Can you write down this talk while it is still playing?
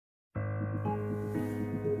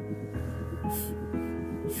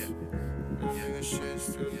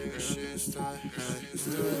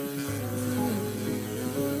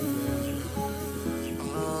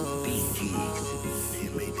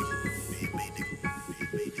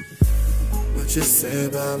What you say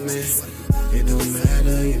about me? It don't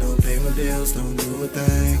matter, you don't pay my bills, don't do a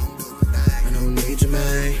thing. I don't need you,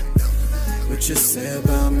 man. What you say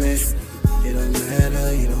about me? It don't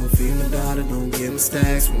matter, you don't feed my daughter, don't give me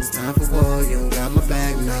stacks. When it's time for war, you don't got my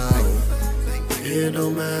back, no. It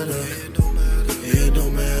don't matter, it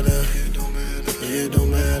don't matter, it don't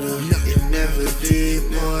matter. It never did,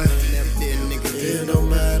 boy. It don't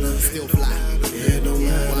matter, still fly. It don't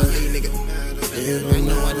matter, it don't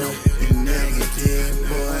matter. It never did,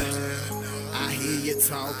 boy. I hear you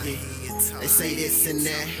talking, they say this and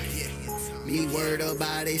that. Me worried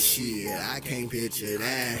about this shit, I can't picture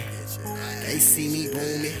that. They see me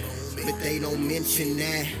booming, but they don't mention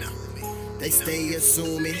that. They stay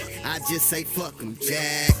assuming, I just say fuck them,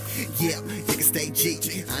 Jack. Yeah, niggas stay G.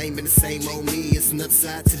 I ain't been the same old me, it's another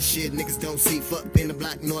side to the shit niggas don't see. Fuck in the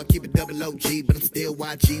block, no, I keep it double OG, but I'm still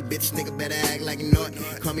YG, bitch, nigga better act like you know it.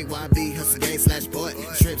 Call me YB, hustle gang slash boy.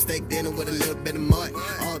 Shrimp steak dinner with a little bit of mud.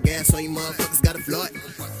 All gas on you motherfuckers, got a flood.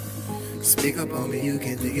 Speak up on me, you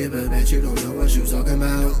can't think it, but bet you don't know what you talking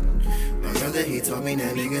about. My brother, he told me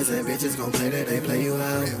that niggas and bitches gon' play that they play you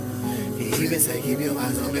out. He even said keep your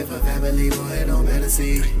eyes open for family, boy, it don't matter,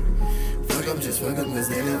 see. Fuck them, just fuck them, cause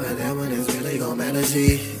they never there when it's really gon' matter,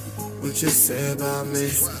 G. What you say about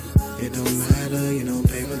me? It don't matter, you don't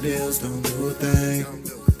pay my bills, don't do a thing.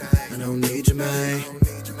 I don't need you, man.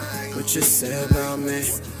 What you say about me?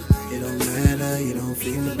 It don't matter, you don't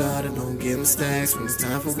feed my daughter, don't give me stacks. When it's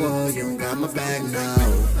time for war, you don't got my back, no.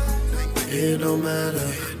 It don't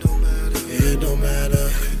matter, it don't matter,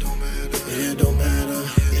 it don't matter.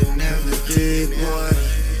 It never did, boy.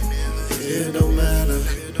 It don't matter,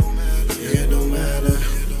 it don't matter,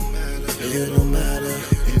 it don't matter.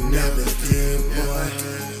 It never did, boy.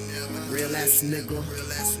 Real ass nigga,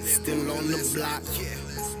 still on the block.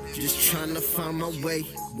 Just tryna find my way,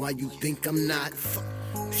 why you think I'm not?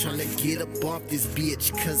 Tryna get up off this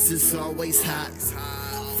bitch, cause it's always hot.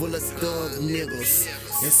 Full of thug niggas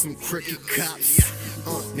and some crooked cops.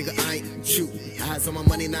 Nigga, I ain't you. Eyes on my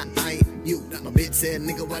money, not I ain't you. My bitch said,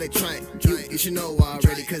 nigga, why they trying? You should know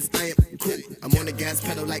already, cause I am cool. I'm on the gas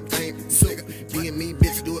pedal like I ain't so. Being me,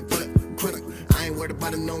 bitch, do it for the critic. I ain't worried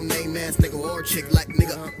about a no-name ass nigga or a chick like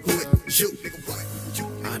nigga, who it shoot?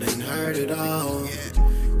 I done heard it all.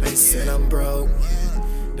 They said I'm broke.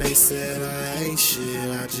 They said I ain't shit,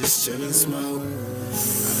 I just chill and smoke. I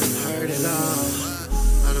done heard it all.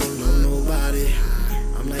 I don't know nobody.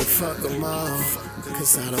 I'm like, fuck them all,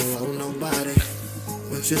 cause I don't want nobody.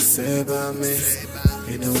 What you say about me?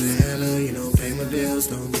 It don't matter, you don't pay my bills,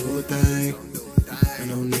 don't do a thing. I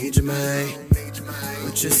don't need you, man.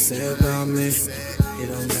 What you say about me? It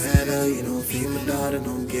don't matter, you don't feed my daughter,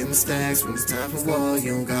 don't give me stacks. When it's time for war,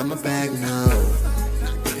 you don't got my back, no.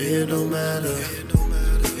 It don't matter,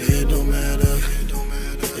 it don't matter,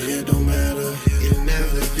 it don't matter. It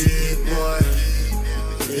never did, boy.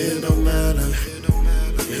 It don't